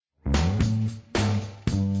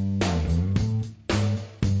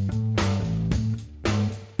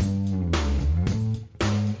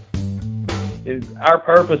Our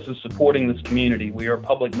purpose is supporting this community. We are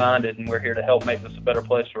public-minded, and we're here to help make this a better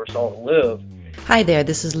place for us all to live. Hi there,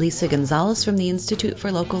 this is Lisa Gonzalez from the Institute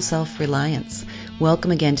for Local Self-Reliance.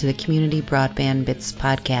 Welcome again to the Community Broadband Bits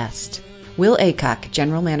podcast. Will Aycock,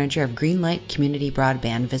 General Manager of Greenlight Community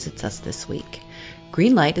Broadband, visits us this week.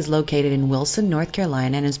 Greenlight is located in Wilson, North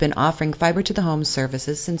Carolina, and has been offering fiber-to-the-home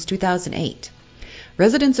services since 2008.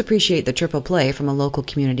 Residents appreciate the triple play from a local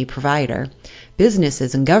community provider.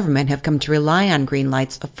 Businesses and government have come to rely on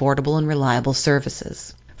Greenlight's affordable and reliable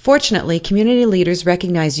services. Fortunately, community leaders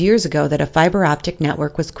recognized years ago that a fiber optic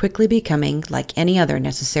network was quickly becoming like any other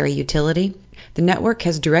necessary utility. The network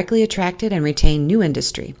has directly attracted and retained new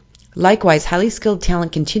industry. Likewise, highly skilled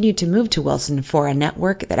talent continued to move to Wilson for a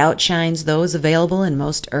network that outshines those available in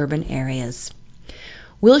most urban areas.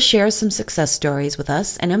 Will shares some success stories with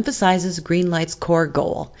us and emphasizes Greenlight's core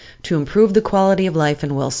goal, to improve the quality of life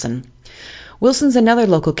in Wilson. Wilson's another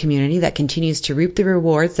local community that continues to reap the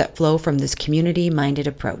rewards that flow from this community-minded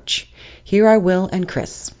approach. Here are Will and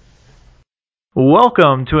Chris.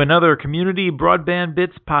 Welcome to another Community Broadband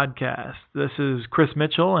Bits podcast. This is Chris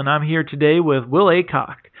Mitchell, and I'm here today with Will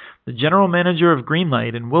Aycock, the General Manager of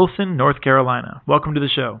Greenlight in Wilson, North Carolina. Welcome to the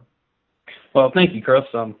show. Well, thank you, Chris.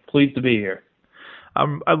 I'm pleased to be here.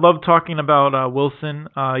 I love talking about Wilson.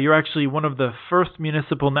 You're actually one of the first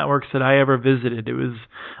municipal networks that I ever visited. It was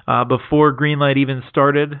before Greenlight even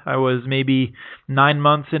started. I was maybe 9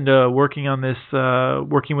 months into working on this,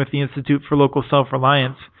 working with the Institute for Local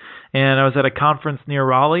Self-Reliance. And I was at a conference near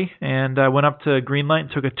Raleigh, and I went up to Greenlight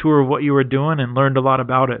and took a tour of what you were doing and learned a lot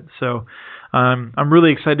about it. So I'm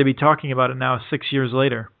really excited to be talking about it now 6 years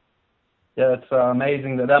later. Yeah, it's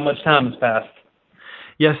amazing that much time has passed.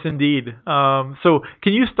 Yes, indeed. So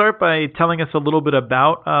can you start by telling us a little bit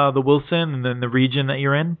about the Wilson and then the region that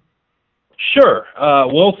you're in? Sure.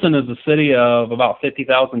 Wilson is a city of about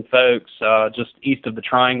 50,000 folks just east of the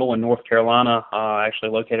Triangle in North Carolina,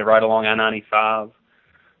 actually located right along I-95.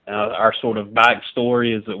 Our sort of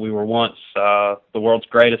backstory is that we were once the world's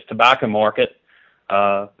greatest tobacco market,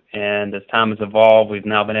 and as time has evolved, we've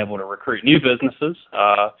now been able to recruit new businesses,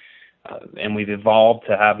 and we've evolved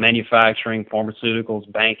to have manufacturing,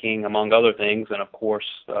 pharmaceuticals, banking, among other things. And of course,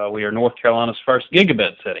 we are North Carolina's first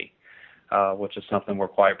gigabit city, which is something we're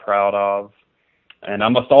quite proud of. And I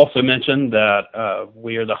must also mention that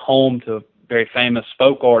we are the home to very famous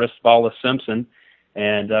folk artist Wallace Simpson,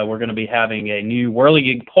 and we're going to be having a new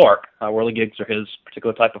whirligig park. Whirligigs are his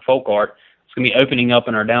particular type of folk art. It's going to be opening up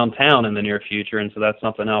in our downtown in the near future, and so that's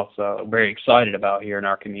something else very excited about here in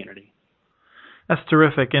our community. That's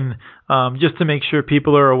terrific. And just to make sure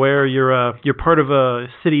people are aware, you're part of a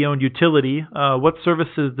city-owned utility. What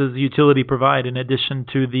services does the utility provide in addition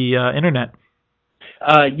to the internet?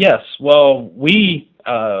 Yes. Well, we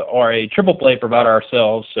are a triple play provider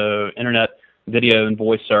ourselves, so internet, video, and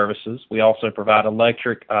voice services. We also provide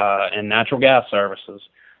electric and natural gas services.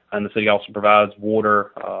 And the city also provides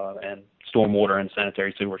water and stormwater and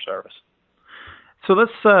sanitary sewer service. So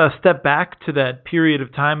let's step back to that period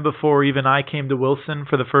of time before even I came to Wilson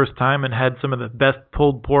for the first time and had some of the best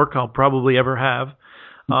pulled pork I'll probably ever have.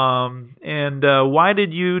 Why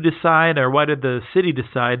did you decide, or why did the city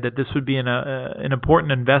decide that this would be an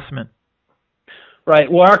important investment?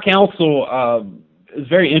 Right. Well, our council is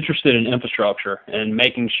very interested in infrastructure and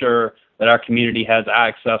making sure that our community has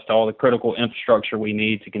access to all the critical infrastructure we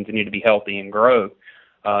need to continue to be healthy and grow.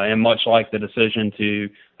 And much like the decision to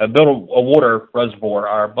build a water reservoir,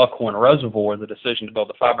 our Buckhorn Reservoir, the decision to build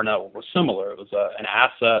the fiber network was similar. It was an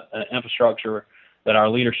asset, an infrastructure that our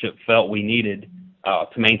leadership felt we needed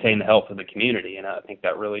to maintain the health of the community. And I think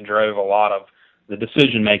that really drove a lot of the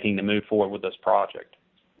decision-making to move forward with this project.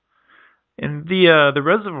 And the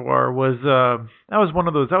reservoir was that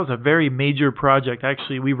was a very major project.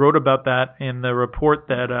 Actually, we wrote about that in the report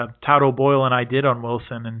that Todd O'Boyle and I did on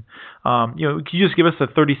Wilson. And can you just give us a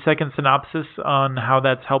 30-second synopsis on how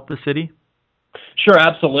that's helped the city? Sure,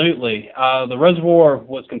 absolutely. The reservoir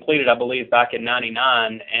was completed, I believe, back in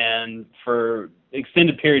 '99, and for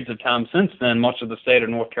extended periods of time since then, much of the state of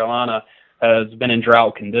North Carolina has been in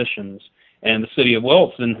drought conditions. And the city of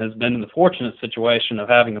Wilson has been in the fortunate situation of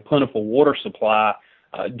having a plentiful water supply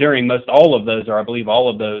during most all of those, or I believe all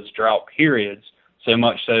of those drought periods, so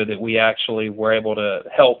much so that we actually were able to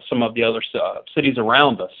help some of the other cities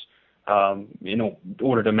around us in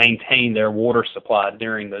order to maintain their water supply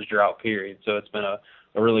during those drought periods. So it's been a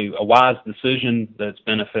really wise decision that's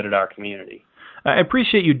benefited our community. I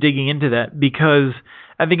appreciate you digging into that, because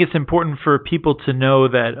I think it's important for people to know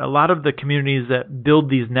that a lot of the communities that build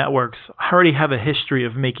these networks already have a history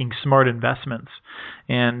of making smart investments.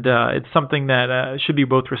 And it's something that should be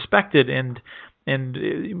both respected and And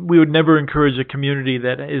we would never encourage a community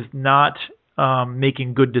that is not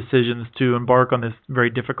making good decisions to embark on this very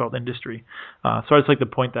difficult industry. So I just like to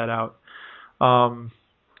point that out.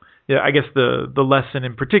 Yeah, I guess the lesson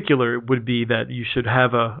in particular would be that you should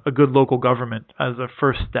have a good local government as a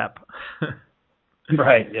first step.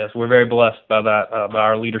 Right. Yes, we're very blessed by that, by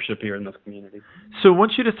our leadership here in this community. So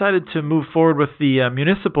once you decided to move forward with the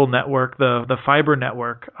municipal network, the fiber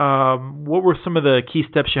network, what were some of the key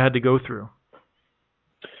steps you had to go through?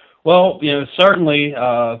 Well, certainly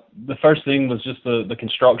the first thing was just the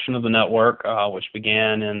construction of the network, which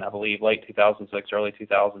began in, I believe, late 2006, early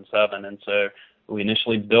 2007. And so we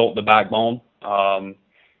initially built the backbone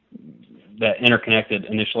that interconnected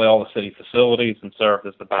initially all the city facilities and served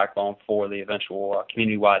as the backbone for the eventual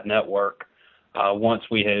community-wide network. Once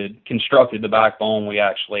we had constructed the backbone, we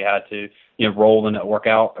actually had to roll the network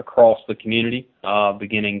out across the community,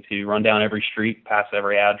 beginning to run down every street, pass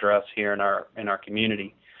every address here in our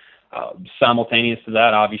community. Simultaneous to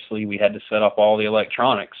that, obviously, we had to set up all the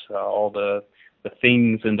electronics, all the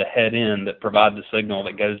things in the head end that provide the signal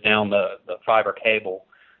that goes down the fiber cable.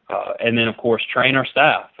 And then, of course, train our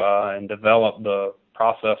staff and develop the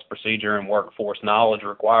process, procedure, and workforce knowledge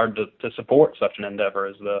required to support such an endeavor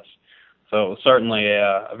as this. So it was certainly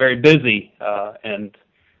a very busy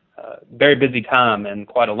time and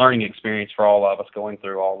quite a learning experience for all of us going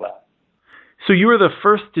through all that. So you were the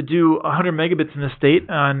first to do 100 megabits in the state,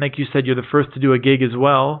 and like you said, you're the first to do a gig as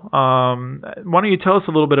well. Why don't you tell us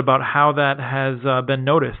a little bit about how that has been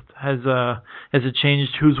noticed? Has it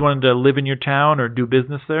changed who's wanted to live in your town or do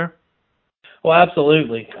business there? Well,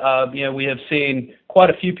 absolutely. We have seen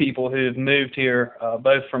quite a few people who have moved here,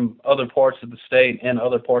 both from other parts of the state and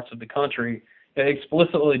other parts of the country,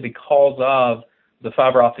 explicitly because of the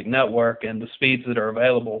fiber optic network and the speeds that are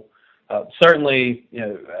available. Certainly,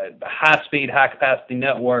 a high-speed, high-capacity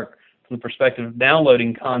network from the perspective of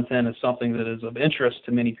downloading content is something that is of interest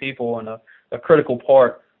to many people and a critical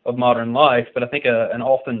part of modern life. But I think an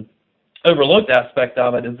often overlooked aspect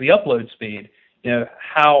of it is the upload speed.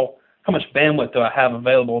 How much bandwidth do I have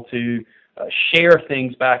available to share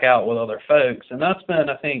things back out with other folks? And that's been,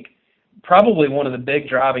 I think, probably one of the big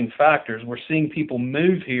driving factors. We're seeing people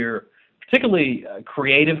move here, particularly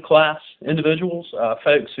creative class individuals,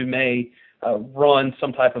 folks who may run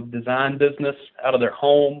some type of design business out of their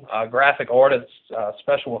home, graphic artists,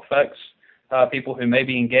 special effects, people who may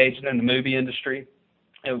be engaged in the movie industry,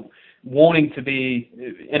 wanting to be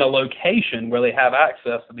in a location where they have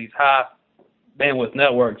access to these high bandwidth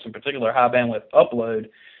networks, in particular high bandwidth upload,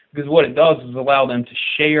 because what it does is allow them to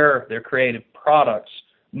share their creative products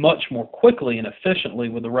much more quickly and efficiently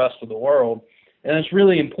with the rest of the world. And it's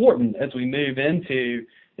really important as we move into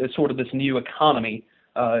sort of this new economy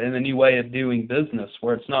and the new way of doing business,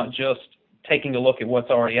 where it's not just taking a look at what's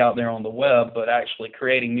already out there on the web, but actually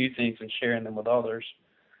creating new things and sharing them with others.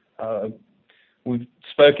 We've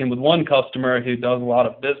spoken with one customer who does a lot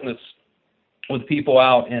of business with people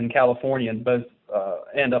out in California and both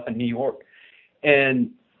and up in New York. And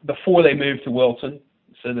before they moved to Wilson,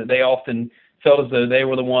 so that they often felt as though they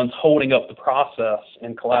were the ones holding up the process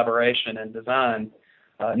in collaboration and design.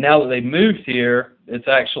 Now that they've moved here, it's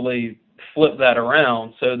actually flipped that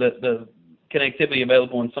around so that the connectivity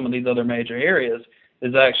available in some of these other major areas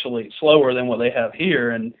is actually slower than what they have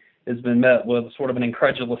here, and has been met with sort of an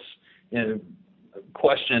incredulous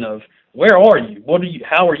question of, where are you?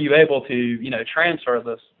 How are you able to transfer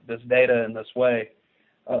this data in this way?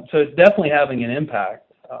 So it's definitely having an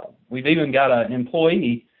impact. We've even got an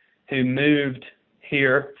employee who moved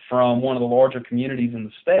here from one of the larger communities in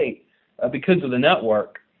the state because of the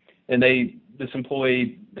network. And this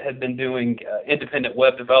employee had been doing independent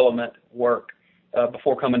web development work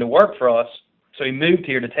before coming to work for us. So he moved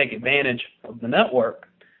here to take advantage of the network.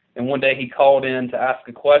 And one day he called in to ask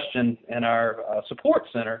a question in our support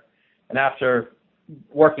center. And after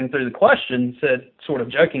working through the question, said sort of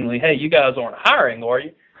jokingly, "Hey, you guys aren't hiring, are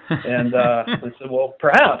you?" And I said, "Well,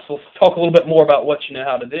 perhaps. Let's talk a little bit more about what you know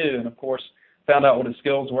how to do." And, of course, found out what his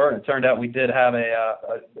skills were. And it turned out we did have a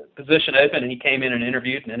position open, and he came in and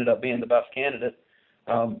interviewed and ended up being the best candidate.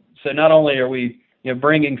 So not only are we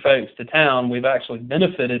bringing folks to town, we've actually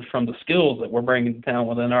benefited from the skills that we're bringing to town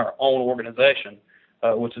within our own organization,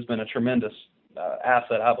 which has been a tremendous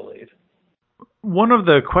asset, I believe. One of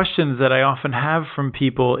the questions that I often have from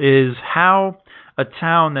people is how a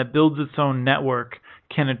town that builds its own network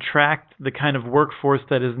can attract the kind of workforce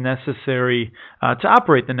that is necessary to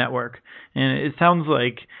operate the network. And it sounds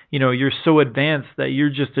like, you're so advanced that you're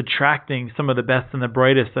just attracting some of the best and the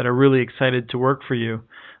brightest that are really excited to work for you.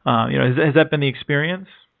 Has that been the experience?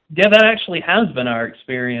 Yeah, that actually has been our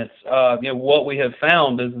experience. What we have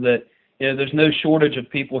found is that there's no shortage of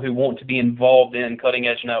people who want to be involved in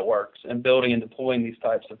cutting-edge networks and building and deploying these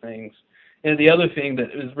types of things. And the other thing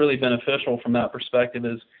that is really beneficial from that perspective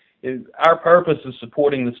is our purpose is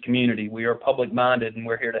supporting this community. We are public-minded, and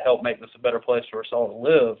we're here to help make this a better place for us all to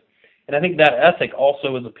live. And I think that ethic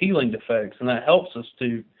also is appealing to folks, and that helps us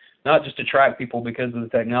to not just attract people because of the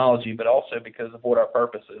technology, but also because of what our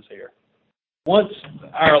purpose is here. Once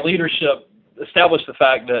our leadership established the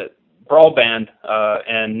fact that broadband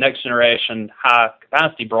and next-generation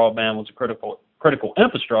high-capacity broadband was a critical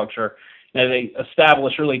infrastructure, they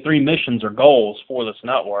established really 3 missions or goals for this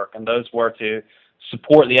network, and those were to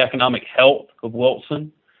support the economic health of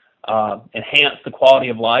Wilson, enhance the quality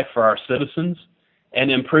of life for our citizens, and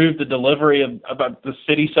improve the delivery of the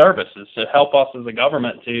city services to help us as a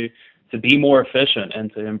government to be more efficient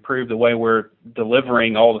and to improve the way we're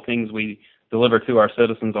delivering all the things we deliver to our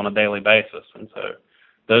citizens on a daily basis. And so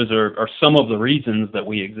those are some of the reasons that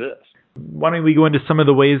we exist. Why don't we go into some of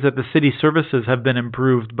the ways that the city services have been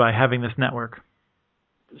improved by having this network?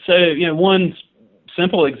 So, one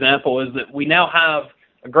simple example is that we now have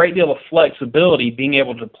a great deal of flexibility being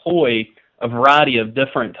able to deploy a variety of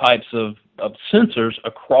different types of sensors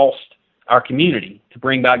across our community to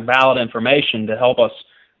bring back valid information to help us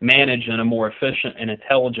manage in a more efficient and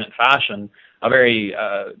intelligent fashion. A very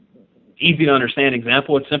easy to understand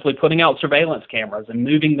example is simply putting out surveillance cameras and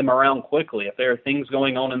moving them around quickly. If there are things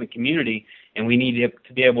going on in the community and we need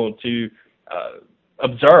to be able to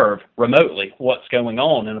observe remotely what's going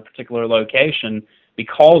on in a particular location,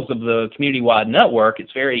 because of the community-wide network,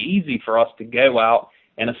 it's very easy for us to go out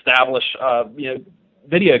and establish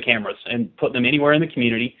video cameras and put them anywhere in the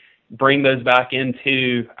community, bring those back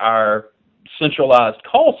into our centralized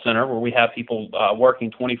call center where we have people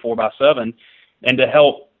working 24/7, and to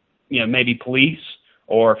help maybe police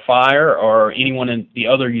or fire or anyone in the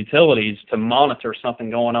other utilities to monitor something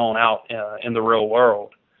going on out in the real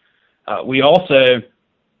world. We also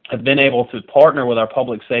have been able to partner with our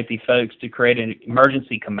public safety folks to create an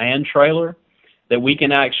emergency command trailer that we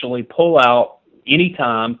can actually pull out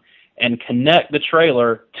anytime and connect the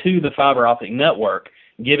trailer to the fiber optic network,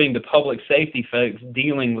 giving the public safety folks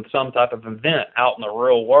dealing with some type of event out in the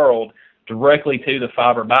real world directly to the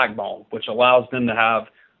fiber backbone, which allows them to have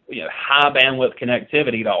high bandwidth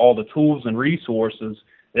connectivity to all the tools and resources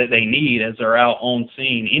that they need as they're out on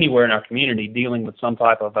scene anywhere in our community dealing with some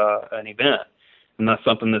type of an event. And that's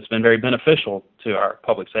something that's been very beneficial to our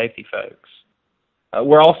public safety folks.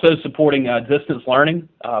 We're also supporting distance learning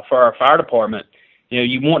for our fire department.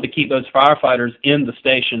 You want to keep those firefighters in the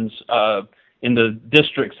stations in the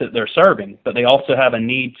districts that they're serving, but they also have a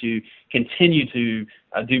need to continue to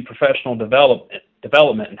do professional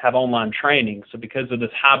development and have online training. So because of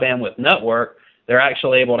this high bandwidth network, they're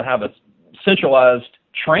actually able to have a centralized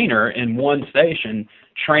trainer in one station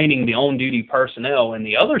training the on-duty personnel in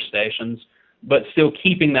the other stations, but still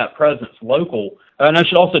keeping that presence local. And I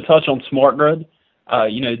should also touch on smart grid,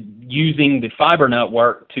 using the fiber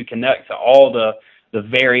network to connect to all the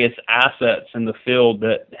various assets in the field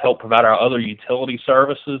that help provide our other utility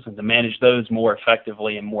services and to manage those more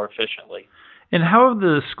effectively and more efficiently. And how have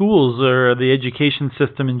the schools or the education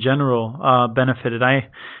system in general benefited? I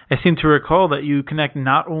seem to recall that you connect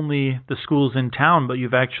not only the schools in town, but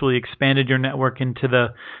you've actually expanded your network into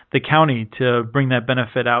the county to bring that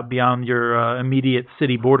benefit out beyond your immediate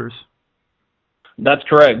city borders. That's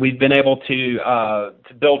correct. We've been able to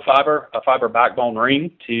build a fiber backbone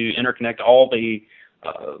ring to interconnect all the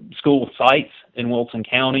school sites in Wilson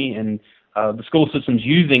County, and the school system's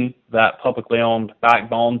using that publicly owned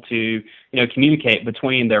backbone to communicate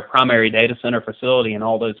between their primary data center facility and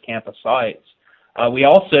all those campus sites. We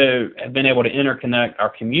also have been able to interconnect our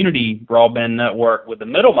community broadband network with the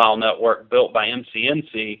middle mile network built by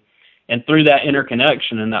MCNC, and through that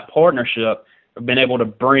interconnection and that partnership, we've been able to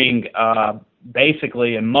bring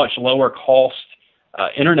basically a much lower cost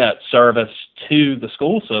internet service to the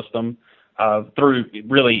school system through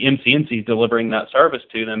really MCNC delivering that service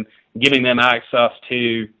to them, giving them access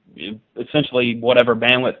to essentially whatever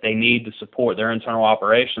bandwidth they need to support their internal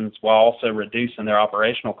operations while also reducing their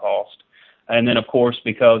operational cost. And then, of course,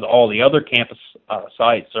 because all the other campus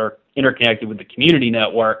sites are interconnected with the community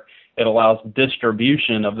network, it allows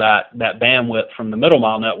distribution of that bandwidth from the middle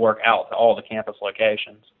mile network out to all the campus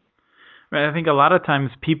locations. Right. I think a lot of times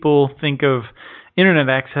people think of internet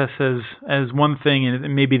access as one thing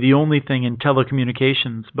and maybe the only thing in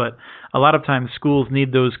telecommunications, but a lot of times schools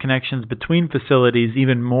need those connections between facilities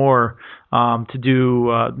even more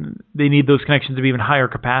they need those connections to be even higher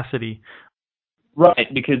capacity.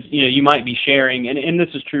 Right, because you might be sharing, and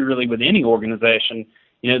this is true really with any organization.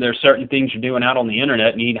 There are certain things you're doing out on the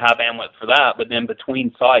internet, and you need high bandwidth for that, but then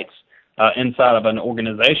between sites, inside of an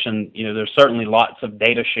organization, there's certainly lots of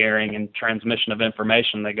data sharing and transmission of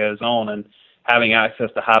information that goes on, and having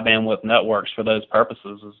access to high bandwidth networks for those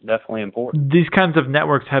purposes is definitely important. These kinds of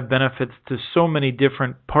networks have benefits to so many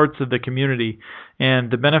different parts of the community,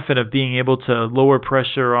 and the benefit of being able to lower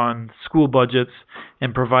pressure on school budgets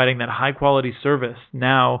and providing that high quality service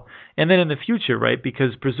now and then in the future, right?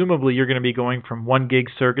 Because presumably you're going to be going from 1 gig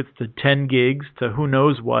circuits to 10 gigs to who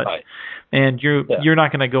knows what. Right. And you're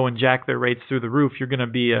not going to go and jack their rates through the roof. You're going to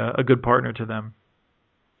be a good partner to them.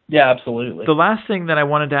 Yeah, absolutely. The last thing that I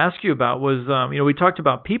wanted to ask you about was, we talked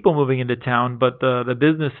about people moving into town, but the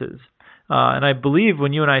businesses. And I believe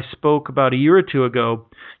when you and I spoke about a year or two ago,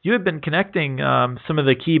 you had been connecting some of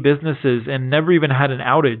the key businesses and never even had an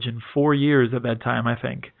outage in 4 years at that time, I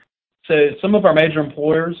think. So some of our major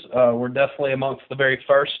employers were definitely amongst the very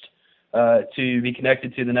first to be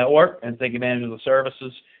connected to the network and take advantage of the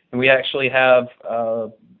services. And we actually have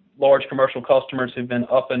large commercial customers who've been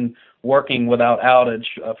up and working without outage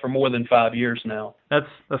for more than 5 years now.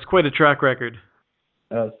 That's quite a track record.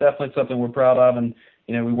 It's definitely something we're proud of, and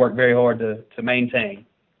we work very hard to maintain.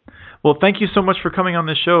 Well, thank you so much for coming on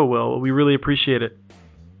this show, Will. We really appreciate it.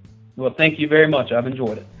 Well, thank you very much. I've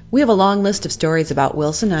enjoyed it. We have a long list of stories about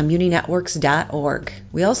Wilson on muninetworks.org.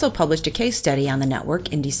 We also published a case study on the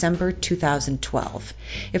network in December 2012.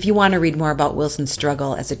 If you want to read more about Wilson's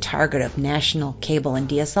struggle as a target of national cable and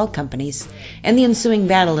DSL companies and the ensuing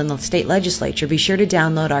battle in the state legislature, be sure to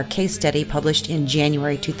download our case study published in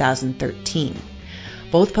January 2013.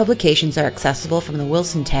 Both publications are accessible from the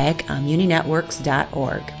Wilson tag on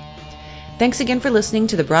muninetworks.org. Thanks again for listening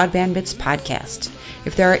to the Broadband Bits podcast.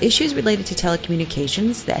 If there are issues related to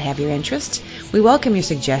telecommunications that have your interest, we welcome your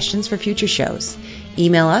suggestions for future shows.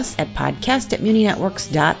 Email us at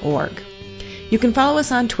podcast@muninetworks.org. You can follow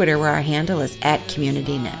us on Twitter, where our handle is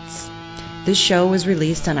 @CommunityNets. This show was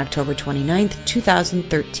released on October 29th,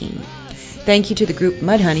 2013. Thank you to the group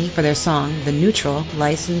Mudhoney for their song, The Neutral,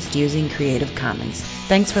 licensed using Creative Commons.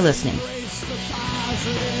 Thanks for listening.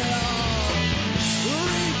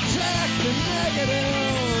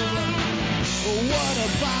 What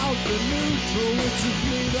about the neutral, which is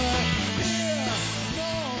neither here